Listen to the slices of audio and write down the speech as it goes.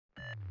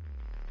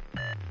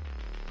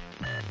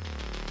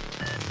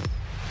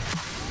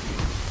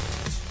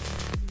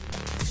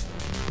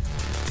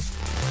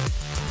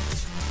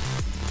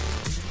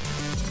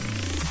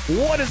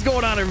What is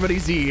going on, everybody?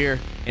 Z here,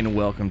 and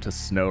welcome to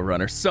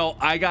SnowRunner. So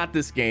I got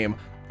this game.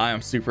 I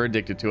am super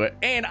addicted to it,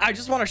 and I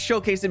just want to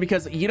showcase it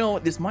because, you know,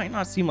 this might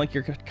not seem like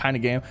your kind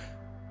of game,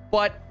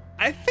 but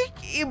I think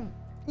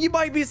you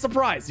might be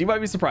surprised. You might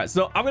be surprised.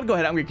 So I'm gonna go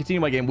ahead. I'm gonna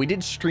continue my game. We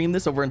did stream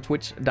this over on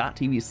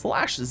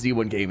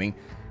twitch.tv/Z1Gaming.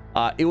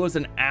 It was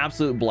an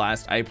absolute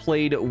blast. I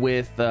played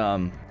with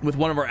one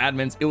of our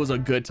admins. It was a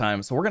good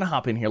time. So we're gonna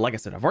hop in here. Like I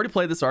said, I've already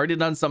played this. Already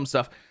done some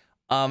stuff.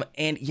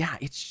 And yeah,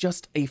 it's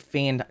just a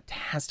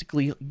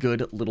fantastically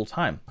good little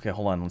time. Okay,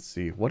 hold on. Let's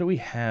see. What do we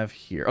have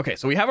here? Okay,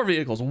 so we have our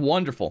vehicles.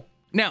 Wonderful.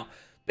 Now,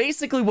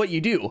 basically what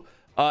you do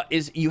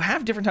is you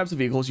have different types of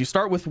vehicles. You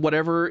start with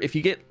whatever. If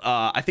you get,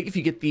 I think if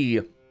you get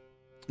the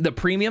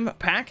premium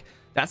pack,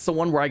 that's the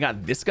one where I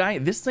got this guy.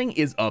 This thing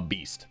is a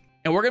beast.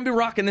 And we're going to be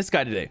rocking this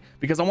guy today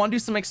because I want to do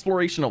some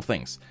explorational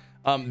things.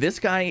 This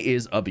guy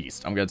is a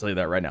beast. I'm going to tell you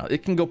that right now.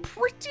 It can go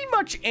pretty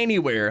much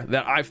anywhere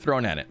that I've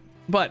thrown at it.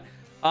 But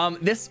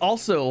this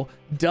also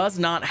does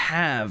not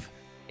have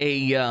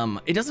a,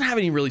 it doesn't have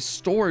any really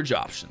storage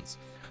options.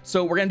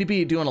 So we're going to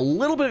be doing a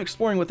little bit of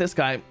exploring with this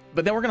guy,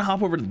 but then we're going to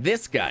hop over to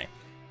this guy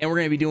and we're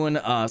going to be doing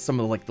some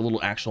of the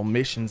little actual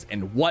missions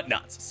and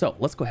whatnots. So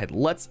let's go ahead.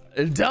 Let's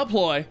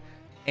deploy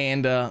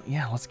and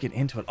yeah, let's get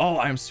into it. Oh,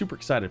 I'm super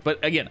excited.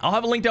 But again, I'll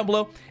have a link down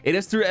below. It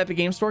is through Epic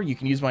Game Store. You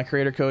can use my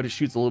creator code. It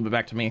shoots a little bit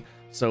back to me.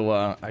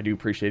 So I do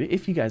appreciate it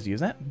if you guys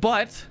use that.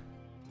 But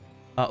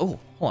oh,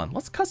 hold on.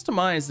 Let's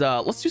customize.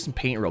 Let's do some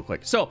paint real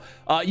quick. So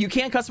you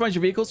can customize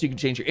your vehicles. You can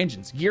change your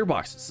engines,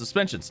 gearboxes,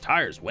 suspensions,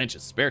 tires,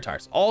 winches, spare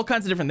tires, all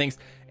kinds of different things.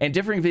 And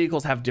different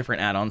vehicles have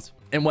different add-ons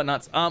and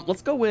whatnots.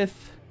 Let's go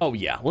with, oh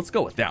yeah, let's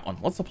go with that one.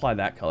 Let's apply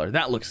that color.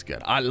 That looks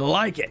good. I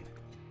like it.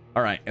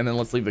 All right, and then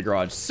let's leave the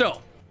garage.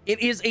 So it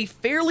is a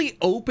fairly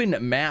open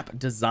map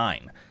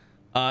design.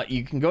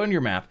 You can go into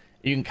your map.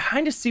 You can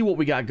kind of see what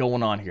we got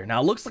going on here.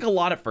 Now it looks like a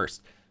lot at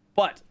first,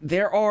 but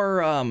there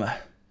are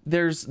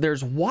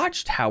there's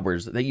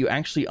watchtowers that you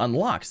actually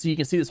unlock, so you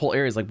can see this whole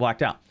area is like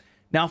blacked out.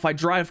 Now if I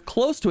drive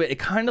close to it, it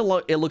kind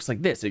of it looks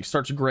like this. It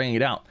starts graying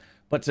it out.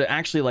 But to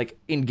actually like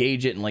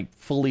engage it and like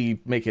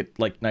fully make it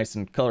like nice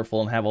and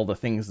colorful and have all the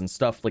things and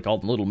stuff, like all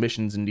the little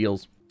missions and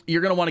deals,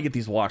 you're gonna want to get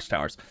these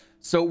watchtowers.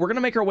 So we're gonna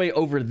make our way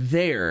over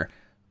there,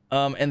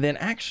 and then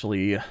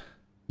actually,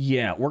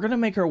 yeah, we're gonna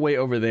make our way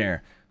over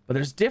there. But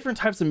there's different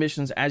types of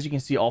missions, as you can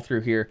see all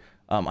through here.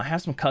 I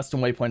have some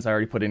custom waypoints I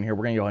already put in here.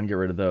 We're gonna go ahead and get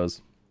rid of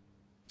those.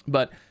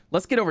 But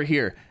let's get over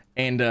here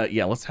and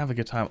yeah, let's have a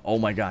good time. Oh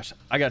my gosh,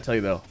 I gotta tell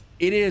you though,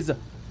 it is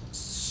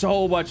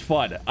so much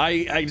fun.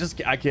 I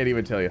can't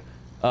even tell you.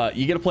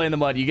 You get to play in the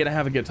mud, you get to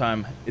have a good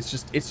time. It's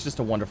just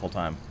a wonderful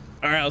time.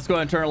 All right, let's go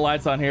ahead and turn the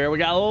lights on here. We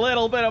got a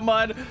little bit of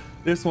mud.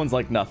 This one's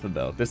like nothing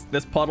though. This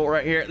puddle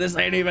right here, this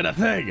ain't even a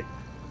thing.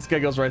 This guy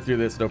goes right through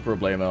this, no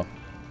problemo.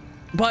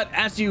 But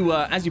as you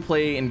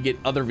play and get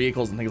other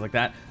vehicles and things like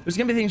that, there's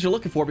gonna be things you're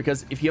looking for,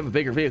 because if you have a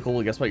bigger vehicle,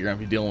 well, guess what? You're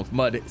gonna be dealing with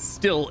mud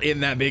still in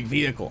that big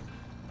vehicle.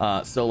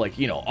 So like,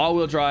 you know,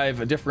 all-wheel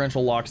drive,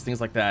 differential locks, things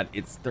like that.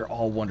 They're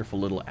all wonderful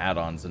little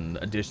add-ons and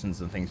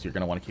additions and things you're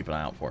gonna want to keep an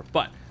eye out for.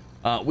 But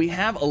we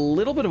have a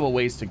little bit of a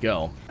ways to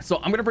go, so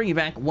I'm gonna bring you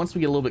back once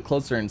we get a little bit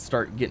closer and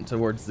start getting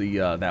towards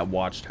the that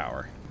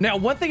watchtower. Now,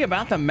 one thing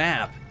about the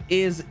map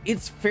is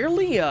it's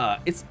fairly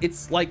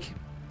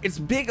it's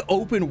big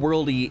open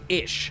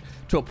worldy-ish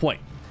to a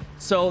point.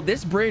 So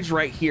this bridge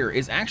right here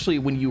is actually,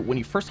 when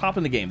you first hop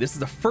in the game, this is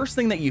the first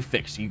thing that you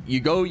fix. You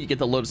get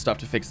the load of stuff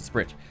to fix this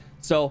bridge.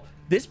 So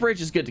this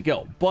bridge is good to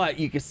go, but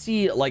you can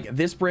see like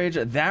this bridge,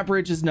 that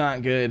bridge is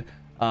not good.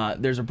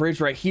 There's a bridge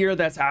right here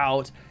that's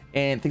out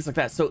and things like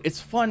that. So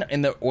it's fun,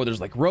 or there's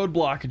like road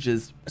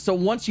blockages. So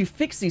once you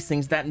fix these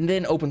things, that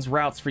then opens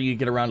routes for you to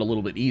get around a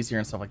little bit easier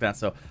and stuff like that.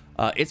 So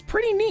it's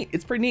pretty neat.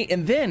 It's pretty neat.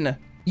 And then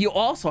you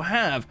also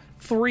have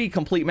 3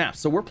 complete maps.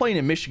 So we're playing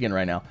in Michigan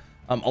right now.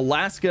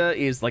 Alaska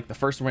is like the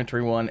first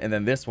wintry one, and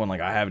then this one, like,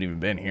 I haven't even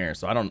been here,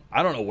 so I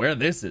don't know where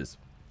this is.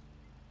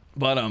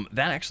 But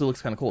that actually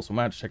looks kind of cool, so I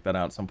might have to check that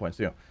out at some point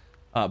too.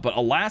 But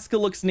Alaska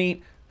looks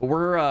neat. But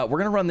we're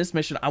gonna run this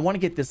mission. I want to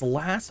get this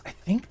last, I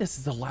think this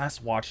is the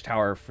last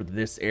watchtower for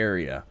this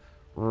area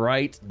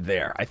right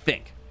there, I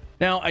think.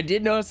 Now I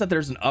did notice that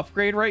there's an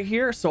upgrade right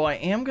here, so I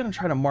am gonna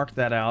try to mark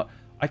that out.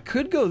 I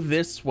could go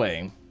this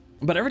way,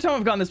 but every time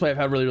I've gone this way, I've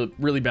had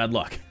really bad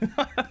luck.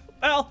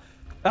 Well,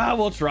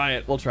 we'll try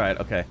it.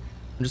 Okay,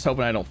 I'm just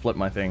hoping I don't flip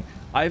my thing.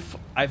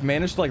 I've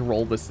managed to like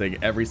roll this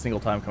thing every single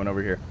time coming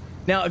over here.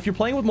 Now if you're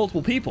playing with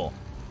multiple people,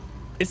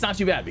 it's not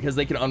too bad, because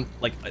they can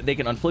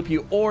unflip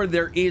you, or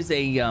there is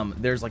a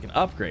there's like an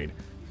upgrade.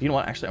 You know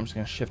what, actually I'm just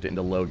gonna shift it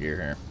into low gear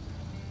here,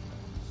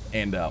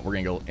 and we're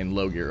gonna go in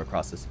low gear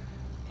across this.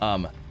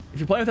 If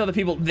you're playing with other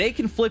people, they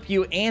can flip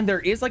you, and there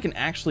is like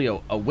actually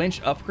a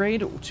winch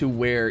upgrade to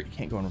where you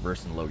can't go in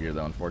reverse in low gear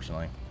though,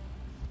 unfortunately.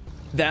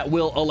 That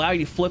will allow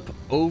you to flip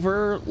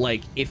over,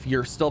 like if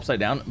you're still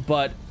upside down.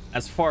 But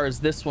as far as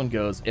this one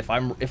goes, if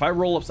I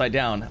roll upside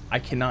down, I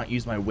cannot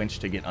use my winch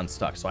to get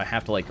unstuck, so I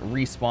have to like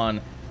respawn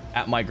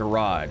at my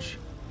garage,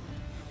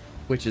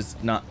 which is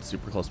not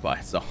super close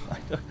by. So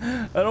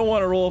I don't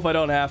want to roll if I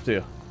don't have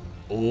to.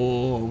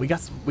 Oh, we got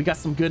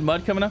some good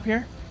mud coming up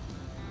here.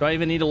 Do I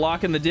even need to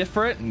lock in the diff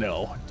for it?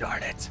 No,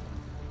 darn it.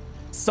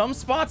 Some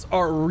spots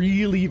are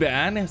really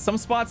bad. Some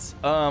spots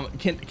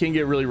can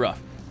get really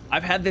rough.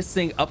 I've had this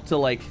thing up to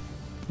like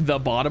the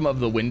bottom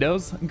of the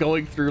windows,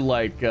 going through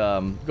like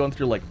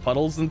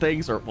puddles and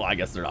things, or well, I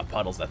guess they're not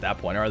puddles at that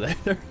point, are they?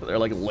 They're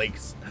like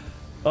lakes,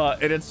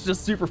 and it's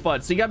just super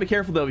fun. So you gotta be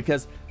careful though,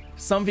 because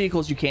some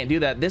vehicles you can't do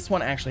that. This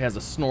one actually has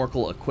a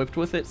snorkel equipped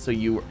with it, so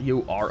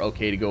you are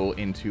okay to go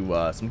into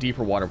some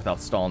deeper water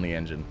without stalling the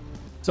engine.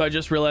 So I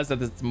just realized that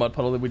this mud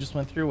puddle that we just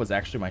went through was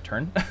actually my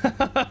turn.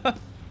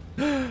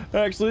 I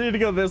actually need to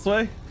go this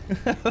way.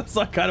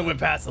 So I kind of went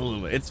past it a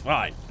little bit. It's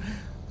fine.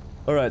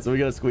 All right, so we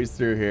gotta squeeze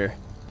through here.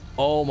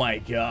 Oh my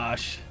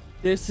gosh,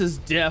 this is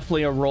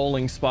definitely a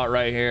rolling spot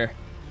right here.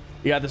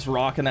 You got this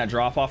rock and that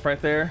drop off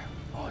right there.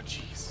 Oh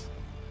jeez.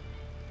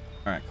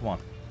 All right, come on.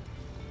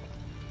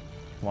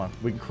 Come on,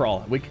 we can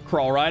crawl. We can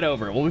crawl right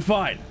over it. We'll be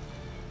fine.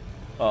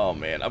 Oh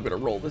man, I'm gonna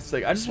roll this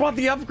thing. I just want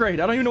the upgrade.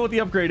 I don't even know what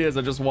the upgrade is.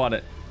 I just want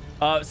it.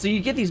 So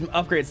you get these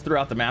upgrades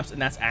throughout the maps,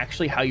 and that's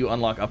actually how you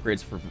unlock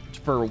upgrades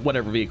for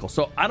whatever vehicle.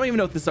 So I don't even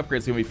know if this upgrade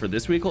is gonna be for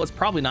this vehicle. It's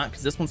probably not,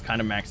 because this one's kind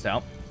of maxed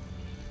out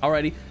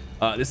already.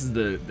 This is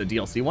the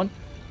DLC one.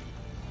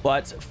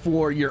 But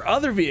for your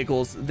other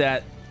vehicles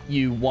that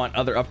you want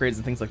other upgrades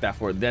and things like that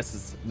for,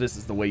 this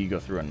is the way you go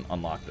through and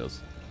unlock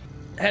those.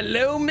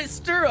 Hello,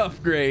 Mr.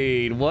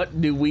 Upgrade.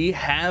 What do we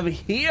have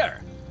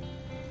here?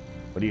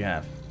 What do you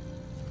have?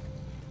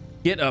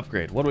 Get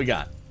upgrade. What do we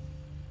got?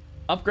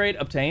 Upgrade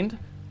obtained.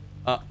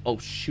 Oh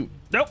shoot.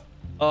 Nope.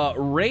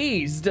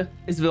 Raised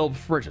is available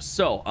for purchase.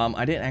 So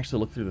I didn't actually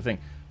look through the thing,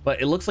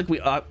 but it looks like we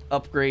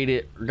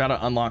upgraded or got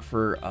to unlock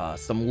for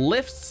some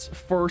lifts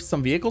for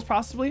some vehicles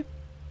possibly.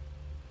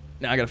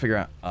 Now I gotta figure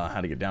out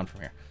how to get down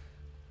from here.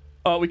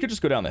 We could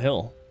just go down the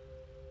hill,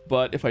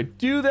 but if I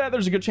do that,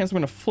 there's a good chance I'm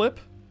gonna flip,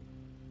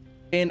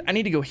 and I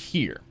need to go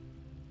here.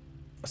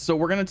 So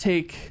we're gonna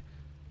take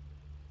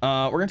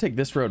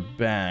this road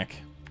back.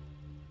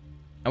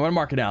 I'm gonna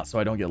mark it out so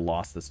I don't get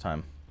lost this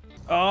time.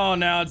 Oh,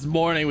 now it's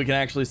morning. We can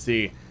actually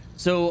see.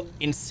 So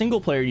in single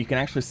player, you can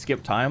actually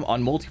skip time.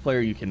 On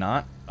multiplayer, you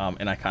cannot.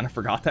 And I kind of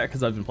forgot that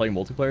because I've been playing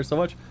multiplayer so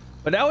much.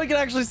 But now we can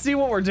actually see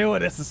what we're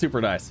doing. This is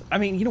super nice. I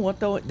mean, you know what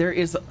though? There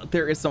is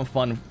some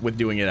fun with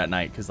doing it at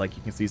night, because like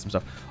you can see some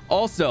stuff.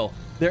 Also,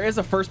 there is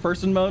a first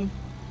person mode,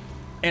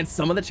 and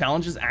some of the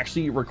challenges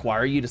actually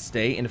require you to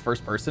stay in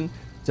first person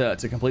to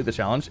complete the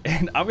challenge.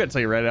 And I'm gonna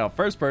tell you right now,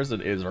 first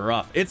person is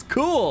rough. It's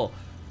cool,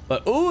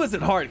 but ooh, is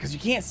it hard, because you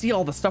can't see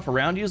all the stuff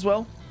around you as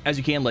well as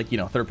you can, like, you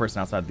know, third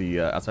person outside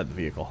the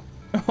vehicle.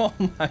 Oh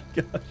my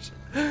gosh,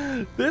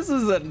 this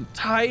is a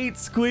tight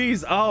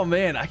squeeze. Oh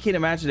man, I can't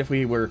imagine if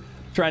we were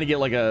trying to get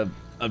like a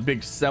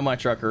big semi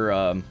truck or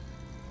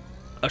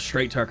a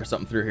straight truck or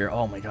something through here.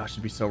 Oh my gosh,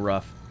 it'd be so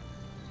rough.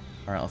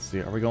 All right, let's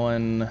see. Are we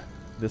going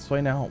this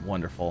way now?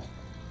 Wonderful.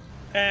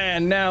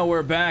 And now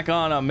we're back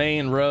on a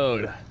main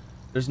road.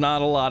 There's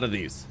not a lot of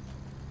these.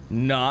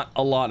 Not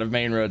a lot of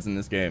main roads in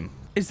this game.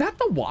 Is that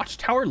the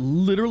watchtower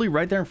literally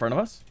right there in front of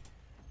us?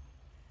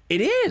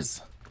 It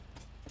is.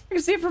 I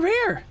can see it from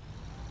here.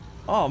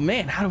 Oh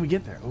man, how do we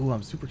get there? Oh,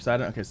 I'm super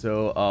excited. Okay,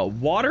 so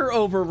water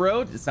over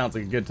road. It sounds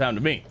like a good time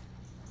to me.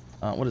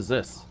 What is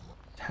this?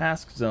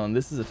 Task zone.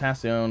 This is a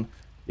task zone.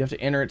 You have to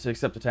enter it to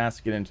accept the task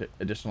to get into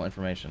additional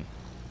information.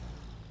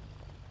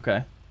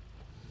 Okay.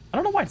 I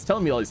don't know why it's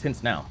telling me all these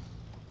hints now.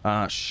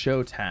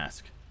 Show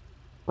task.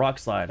 Rock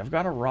slide. I've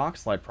got a rock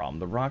slide problem.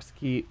 The rocks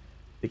keep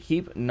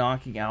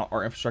knocking out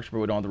our infrastructure, but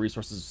we don't have the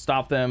resources to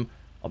stop them.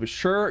 I'll be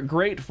sure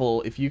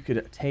grateful if you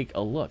could take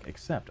a look.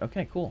 Accept.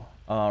 Okay, cool.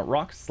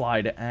 Rock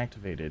slide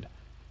activated.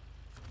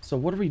 So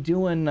what are we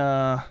doing?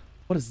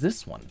 What is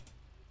this one?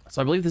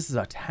 So I believe this is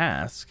a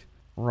task.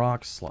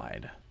 Rock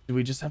slide. Do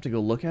we just have to go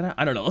look at it?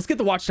 I don't know. Let's get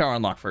the watchtower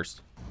unlocked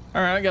first.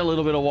 All right, I got a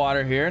little bit of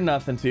water here.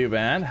 Nothing too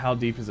bad. How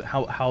deep is it?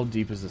 How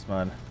deep is this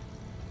mud?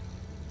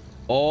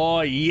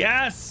 Oh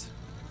yes!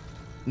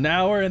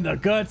 Now we're in the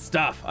good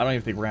stuff. I don't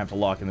even think we're gonna have to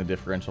lock in the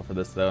differential for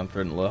this though. I'm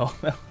throwing it low.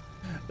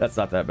 That's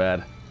not that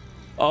bad.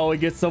 Oh, it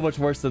gets so much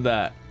worse than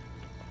that.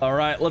 All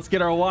right, let's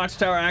get our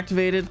watchtower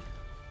activated.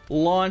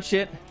 Launch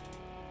it.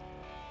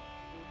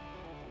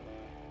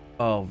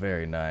 Oh,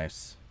 very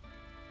nice.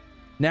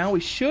 Now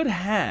we should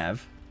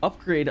have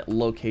upgrade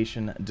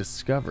location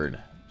discovered.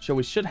 So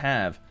we should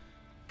have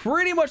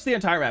pretty much the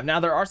entire map. Now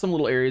there are some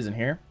little areas in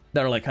here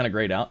that are like kind of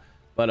grayed out,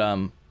 but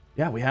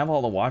yeah, we have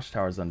all the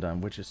watchtowers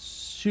undone, which is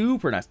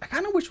super nice. I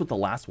kind of wish with the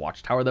last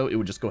watchtower though, it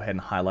would just go ahead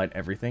and highlight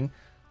everything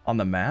on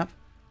the map.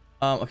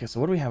 Okay, so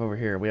what do we have over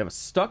here? We have a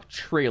stuck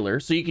trailer,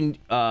 so you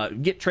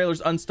can get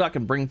trailers unstuck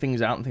and bring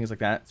things out and things like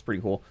that. It's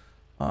pretty cool.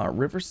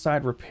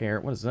 Riverside repair.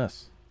 What is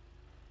this?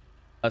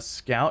 A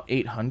Scout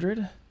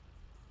 800.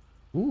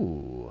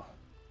 Ooh,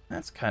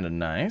 that's kind of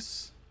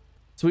nice.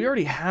 So we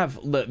already have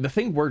the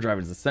thing we're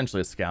driving is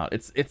essentially a Scout.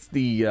 It's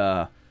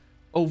the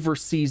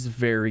overseas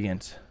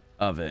variant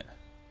of it.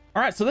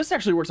 All right, so this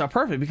actually works out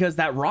perfect because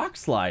that rock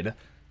slide,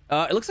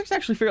 it looks like it's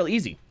actually fairly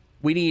easy.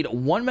 We need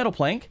one metal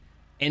plank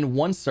and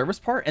one service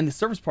part, and the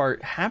service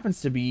part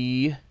happens to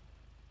be,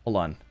 hold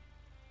on,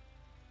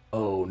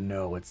 Oh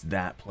no, it's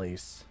that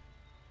place.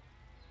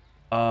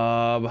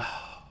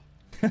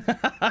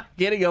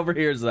 Getting over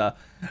here is a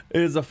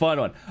fun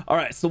one. All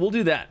right, so we'll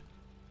do that.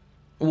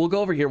 We'll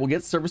go over here, we'll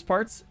get service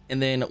parts, and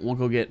then we'll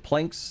go get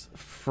planks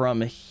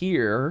from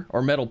here,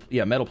 or metal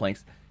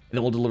planks, and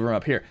then we'll deliver them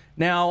up here.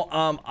 Now,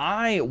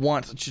 I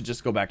want to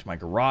just go back to my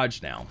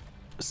garage now.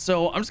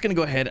 So I'm just gonna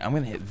go ahead, I'm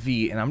gonna hit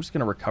V, and I'm just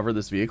gonna recover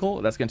this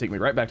vehicle. That's gonna take me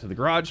right back to the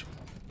garage.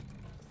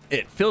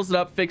 It fills it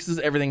up, fixes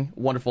everything,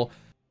 wonderful.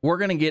 We're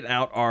gonna get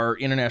out our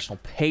international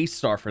pay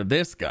star for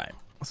this guy.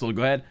 So we'll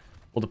go ahead,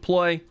 we'll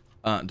deploy,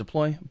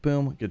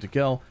 boom, good to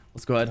go.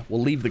 Let's go ahead,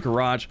 we'll leave the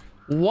garage.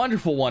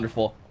 Wonderful,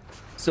 wonderful.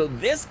 So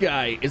this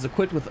guy is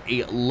equipped with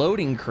a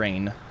loading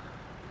crane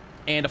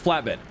and a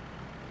flatbed.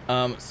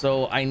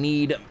 So I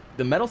need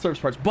the metal service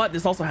parts, but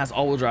this also has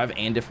all-wheel drive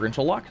and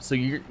differential lock. So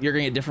you're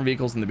gonna get different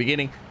vehicles in the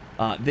beginning.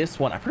 This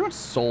one, I pretty much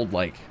sold,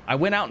 like, I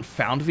went out and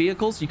found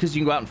vehicles because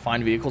you can go out and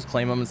find vehicles,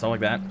 claim them and stuff like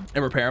that,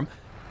 and repair them.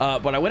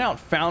 But I went out and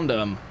found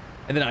them,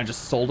 and then I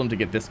just sold them to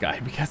get this guy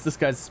because this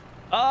guy's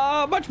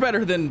much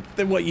better than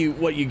what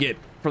you get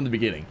from the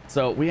beginning.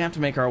 So we have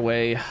to make our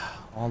way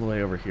all the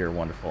way over here.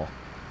 Wonderful.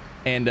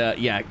 And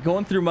yeah,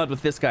 going through mud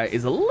with this guy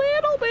is a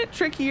little bit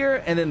trickier,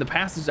 and then the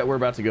passage that we're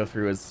about to go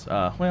through is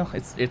well,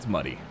 it's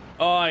muddy.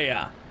 Oh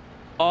yeah,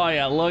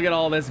 look at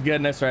all this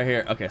goodness right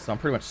here. Okay, so I'm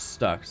pretty much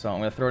stuck, so I'm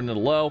gonna throw it into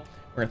low.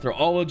 We're gonna throw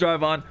all-wheel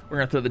drive on, we're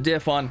gonna throw the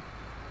diff on,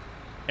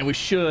 and we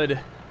should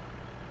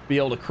be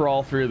able to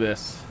crawl through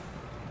this.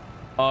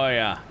 Oh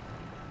yeah,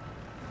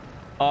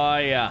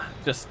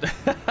 just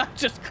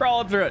just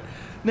crawling through it.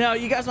 Now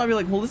you guys might be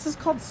like, well, this is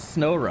called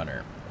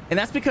SnowRunner, and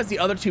that's because the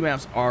other two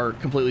maps are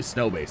completely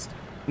snow-based.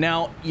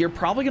 Now you're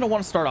probably gonna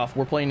want to start off,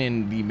 we're playing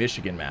in the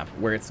Michigan map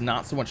where it's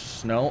not so much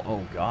snow.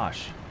 Oh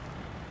gosh,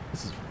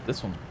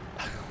 this one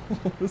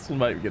this one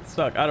might get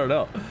stuck, I don't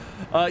know.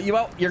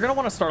 You're gonna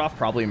want to start off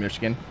probably in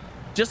Michigan,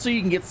 just so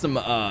you can get some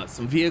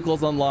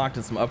vehicles unlocked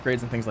and some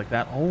upgrades and things like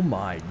that. Oh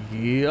my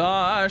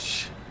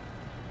gosh,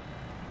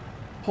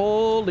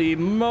 holy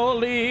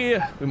moly,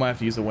 we might have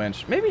to use a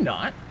winch, maybe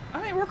not.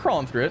 I mean, we're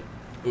crawling through it.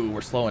 Ooh,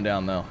 we're slowing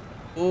down though.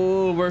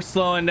 Ooh, we're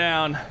slowing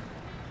down.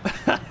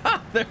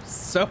 There's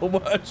so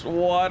much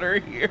water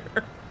here.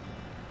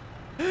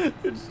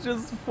 It's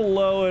just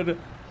flowing.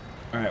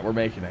 All right, we're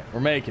making it,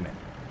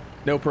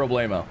 no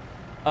problemo.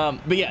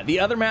 But yeah,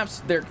 the other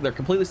maps, they're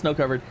completely snow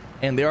covered,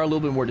 and they are a little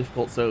bit more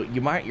difficult. So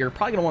you're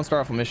probably gonna want to start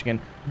off in Michigan,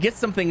 get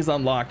some things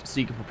unlocked so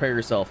you can prepare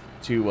yourself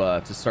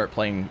to start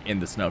playing in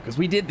the snow, because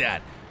we did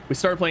that. We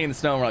started playing in the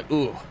snow and we're like,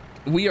 ooh,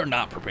 we are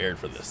not prepared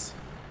for this.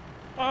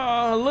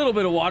 A little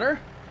bit of water,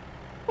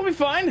 we'll be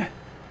fine.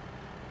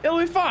 It'll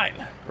be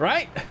fine,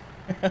 right?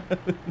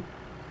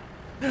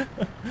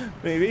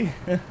 Maybe.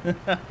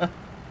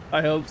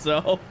 I hope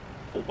so.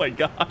 Oh my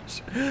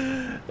gosh,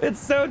 it's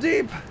so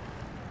deep.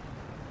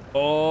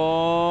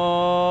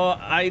 Oh,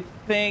 I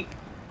think,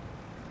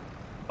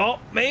 oh,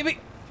 maybe,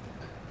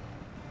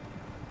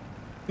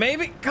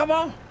 come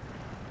on.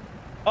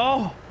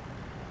 Oh,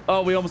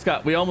 we almost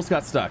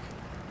got stuck.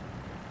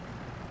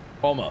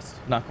 Almost,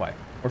 not quite,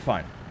 we're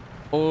fine.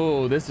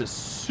 Oh, this is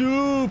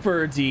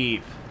super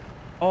deep.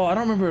 Oh, I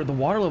don't remember the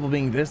water level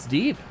being this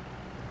deep.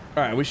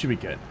 All right, we should be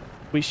good.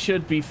 We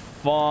should be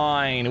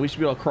fine. We should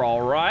be able to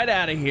crawl right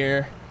out of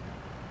here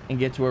and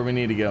get to where we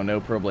need to go, no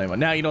problemo.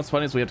 Now, you know what's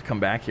funny is we have to come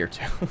back here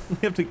too. We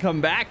have to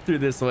come back through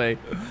this way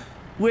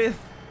with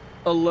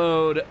a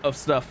load of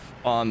stuff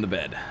on the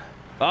bed.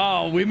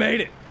 Oh, we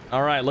made it.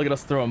 All right, look at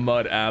us throwing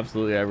mud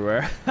absolutely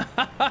everywhere.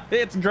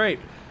 It's great.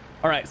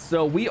 All right,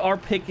 so we are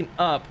picking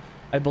up,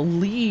 I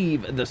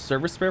believe, the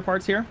service spare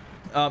parts here.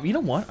 You know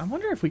what? I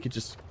wonder if we could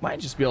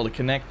might just be able to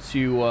connect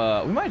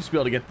to, we might just be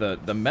able to get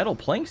the metal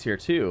planks here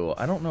too.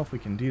 I don't know if we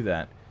can do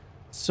that.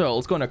 So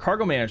let's go into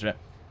cargo management.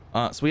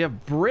 So we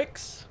have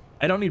bricks.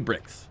 I don't need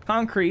bricks.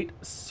 Concrete,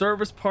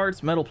 service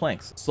parts, metal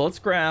planks. So let's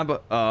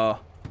grab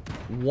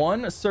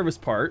one service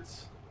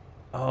parts.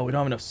 Oh, we don't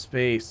have enough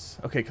space.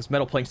 Okay, because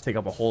metal planks take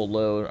up a whole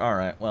load. All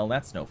right, well,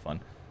 that's no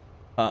fun.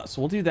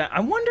 So we'll do that.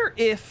 I wonder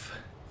if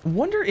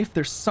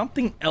there's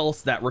something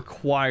else that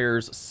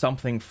requires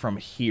something from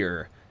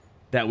here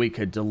that we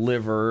could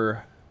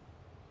deliver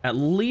at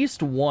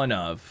least one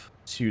of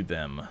to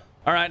them.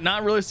 All right,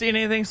 not really seeing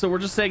anything, so we're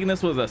just taking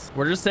this with us.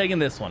 We're just taking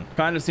this one.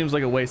 Kind of seems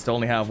like a waste to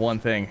only have one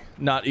thing,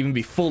 not even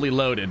be fully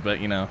loaded,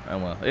 but you know, oh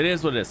well, it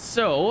is what it is.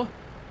 So,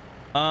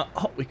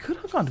 oh, we could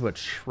hook onto a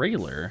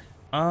trailer.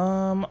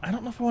 I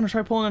don't know if I want to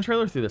try pulling a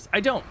trailer through this. I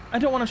don't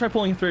want to try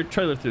pulling a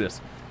trailer through this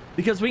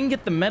because we can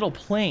get the metal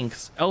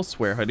planks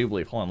elsewhere, I do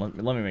believe. Hold on,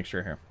 let me make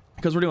sure here,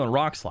 because we're doing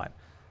rock slide.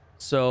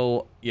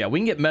 So yeah, we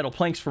can get metal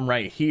planks from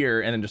right here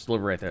and then just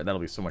deliver right there.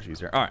 That'll be so much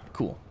easier. All right,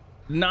 cool.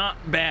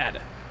 Not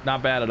bad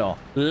at all.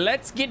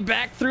 Let's get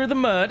back through the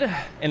mud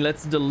and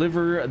let's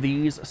deliver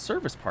these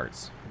service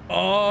parts.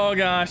 Oh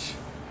gosh,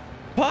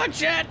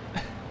 punch it.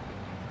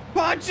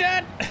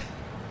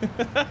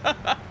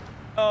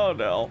 Oh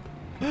no.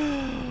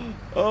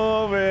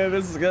 Oh man,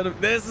 this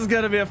is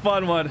gonna be a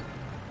fun one.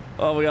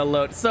 Oh, we got a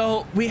load.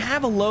 So we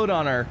have a load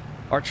on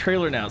our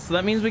trailer now, so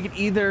that means we can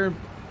either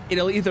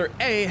it'll either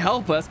A,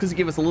 help us because it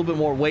gives us a little bit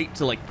more weight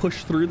to like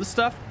push through the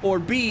stuff, or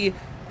B,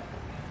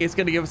 it's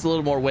going to give us a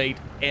little more weight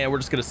and we're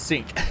just going to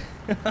sink.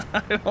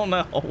 I don't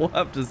know. We'll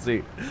have to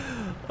see.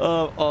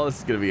 Oh, this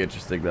is going to be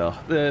interesting though.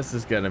 This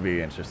is going to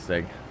be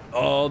interesting.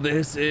 Oh,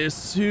 this is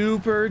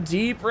super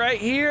deep right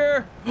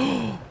here.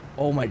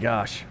 Oh my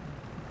gosh.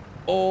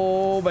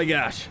 Oh my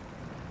gosh.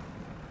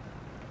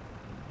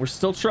 We're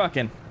still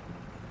trucking.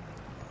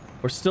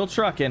 We're still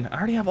trucking. I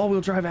already have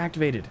all-wheel drive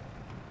activated.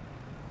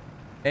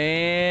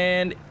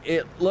 And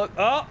it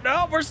oh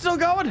no, we're still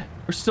going.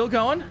 We're still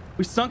going.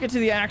 We sunk it to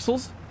the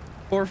axles.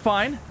 But we're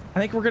fine. I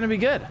think we're gonna be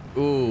good.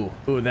 Ooh,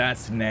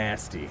 that's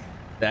nasty.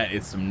 That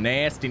is some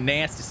nasty,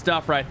 nasty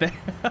stuff right there.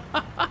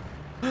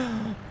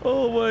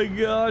 Oh my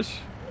gosh.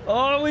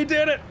 Oh, we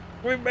did it.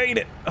 We made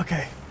it.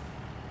 Okay.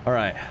 All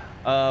right.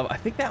 I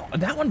think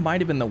that one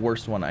might have been the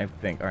worst one, I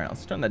think. All right,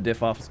 let's turn that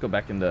diff off. Let's go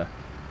back into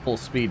full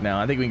speed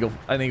now. I think we can go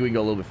a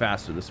little bit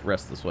faster this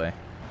way.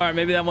 All right,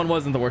 maybe that one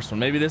wasn't the worst one.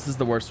 Maybe this is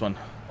the worst one.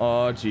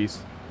 Oh, jeez.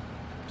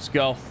 Just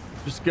go.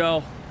 Just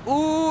go.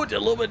 Ooh, did a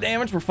little bit of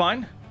damage. We're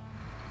fine.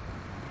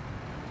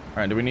 All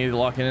right, do we need to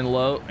lock it in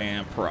low?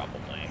 And probably.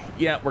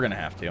 Yeah, we're gonna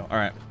have to. All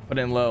right, put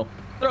it in low.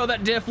 Throw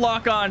that diff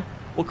lock on.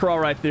 We'll crawl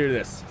right through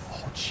this.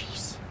 Oh,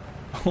 jeez.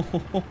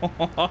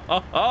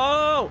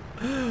 Oh,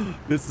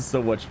 this is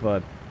so much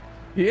fun.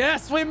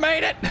 Yes, we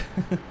made it.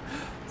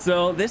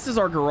 So this is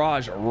our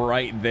garage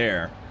right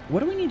there. What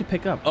do we need to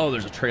pick up? Oh,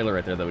 there's a trailer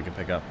right there that we can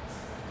pick up.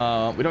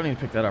 We don't need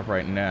to pick that up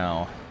right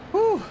now.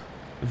 Whew.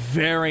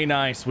 Very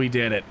nice. We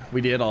did it.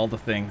 We did all the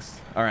things.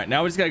 All right,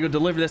 now we just gotta go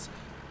deliver this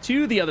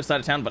to the other side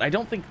of town, but I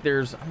don't think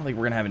we're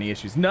gonna have any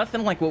issues.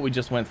 Nothing like what we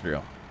just went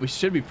through. We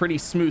should be pretty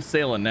smooth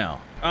sailing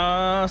now.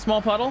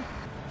 Small puddle.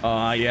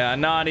 Yeah,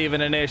 not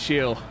even an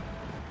issue.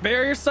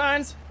 Barrier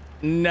signs,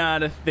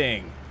 not a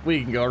thing.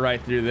 We can go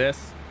right through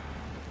this.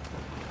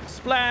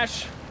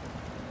 Splash.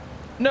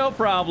 No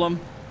problem.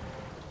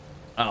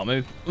 Oh,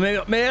 maybe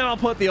I'll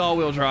put the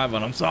all-wheel drive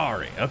on. I'm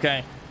sorry.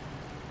 Okay.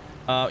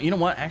 You know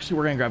what? Actually,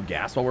 we're gonna grab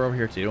gas while we're over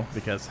here too,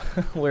 because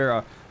we're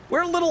a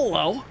little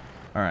low.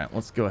 All right,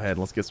 let's go ahead.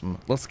 Let's get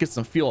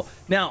some fuel.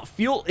 Now,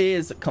 fuel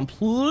is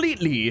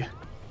completely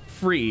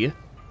free,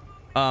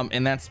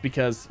 and that's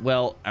because,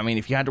 well, I mean,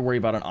 if you had to worry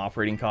about an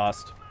operating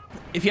cost,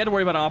 it would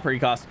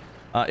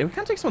kind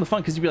of take some of the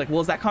fun, because you'd be like,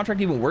 well, is that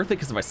contract even worth it?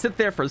 Because if I sit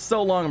there for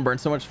so long and burn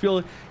so much fuel,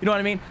 you know what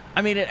I mean?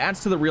 I mean, it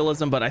adds to the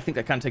realism, but I think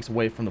that kind of takes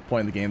away from the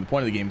point of the game. The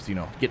point of the game is, you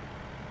know,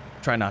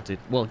 try not to,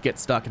 well, get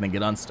stuck and then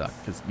get unstuck,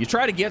 because you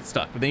try to get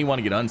stuck, but then you want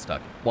to get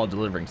unstuck while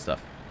delivering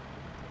stuff.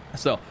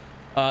 So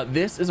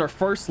this is our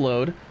first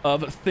load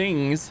of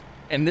things,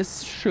 and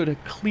this should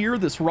clear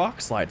this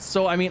rock slide.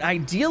 So, I mean,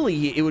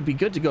 ideally, it would be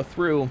good to go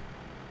through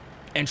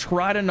and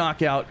try to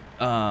knock out,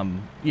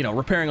 you know,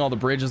 repairing all the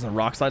bridges and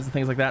rock slides and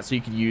things like that, so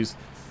you can use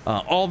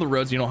all the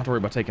roads. You don't have to worry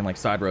about taking like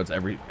side roads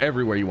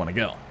everywhere you want to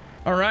go.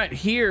 All right,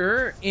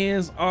 here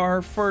is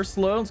our first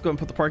load. Let's go and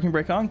put the parking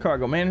brake on,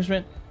 cargo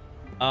management,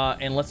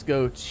 and let's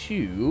go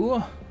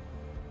to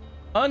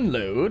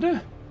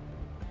unload.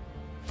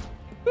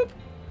 Boop.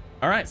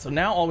 All right, so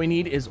now all we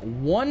need is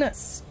one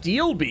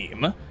steel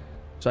beam.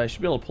 So I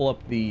should be able to pull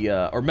up the,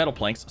 or metal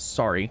planks,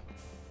 sorry.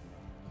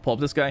 Pull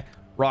up this guy,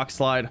 rock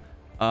slide.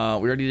 We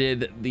already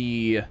did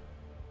the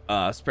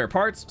spare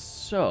parts,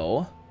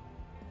 so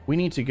we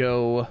need to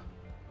go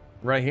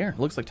right here.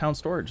 Looks like town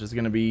storage is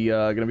gonna be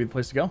the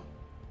place to go.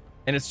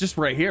 And it's just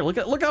right here.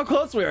 Look how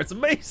close we are. It's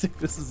amazing.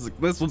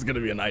 This one's gonna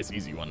be a nice,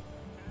 easy one.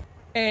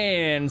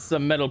 And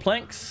some metal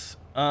planks.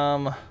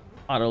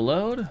 Auto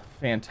load,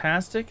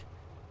 fantastic.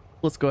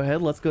 Let's go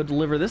ahead. Let's go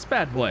deliver this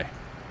bad boy.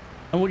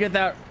 And we'll get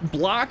that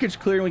blockage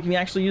clear and we can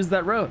actually use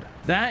that road.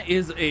 That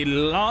is a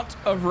lot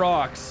of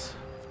rocks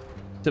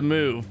to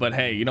move, but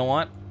hey, you know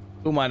what?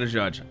 Who am I to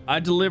judge?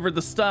 I delivered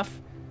the stuff.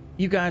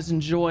 You guys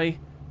enjoy.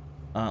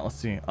 Let's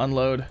see.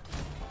 Unload.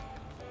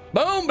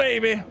 Boom,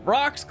 baby.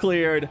 Rocks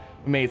cleared.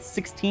 We made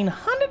 $1,600.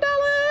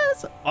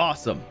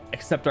 Awesome.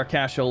 Accept our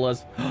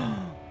casholas.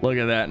 Look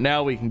at that.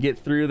 Now we can get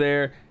through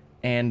there.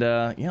 And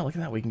yeah, look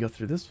at that. We can go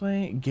through this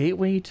way.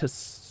 Gateway to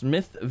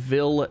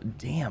Smithville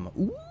Dam.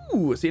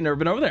 Ooh, see, never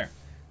been over there.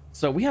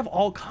 So we have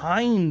all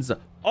kinds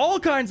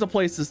of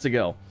places to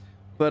go.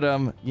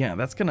 But yeah,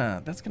 that's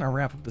gonna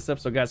wrap up this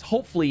episode, guys.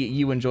 Hopefully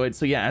you enjoyed.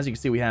 So yeah, as you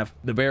can see, we have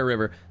the Bear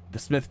River, the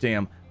Smith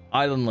Dam,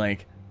 Island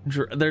Lake.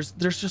 There's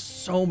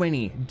just so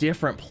many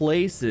different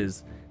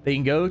places they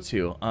can go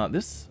to.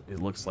 It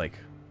looks like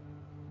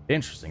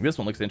interesting. This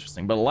one looks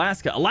interesting, but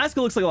Alaska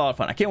looks like a lot of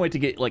fun. I can't wait to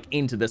get like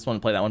into this one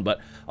and play that one, but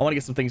I want to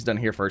get some things done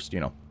here first, you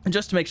know, and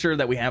just to make sure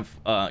that we have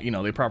you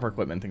know, the proper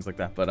equipment and things like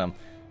that. But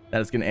that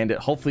is going to end it.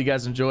 Hopefully you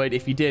guys enjoyed.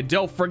 If you did,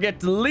 don't forget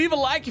to leave a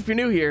like. If you're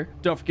new here,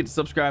 don't forget to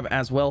subscribe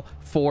as well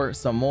for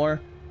some more.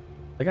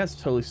 That guy's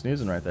totally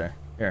snoozing right there.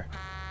 Here,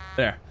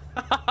 there.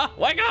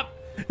 Wake up.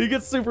 He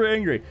gets super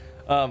angry.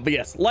 But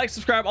yes, like,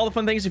 subscribe, all the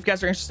fun things. If you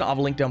guys are interested, I'll have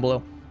a link down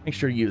below. Make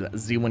sure you use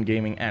Z1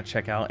 Gaming at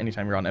checkout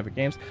anytime you're on Epic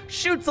Games.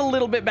 Shoots a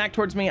little bit back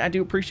towards me. I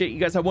do appreciate you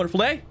guys. Have a wonderful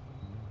day. And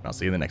I'll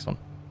see you in the next one.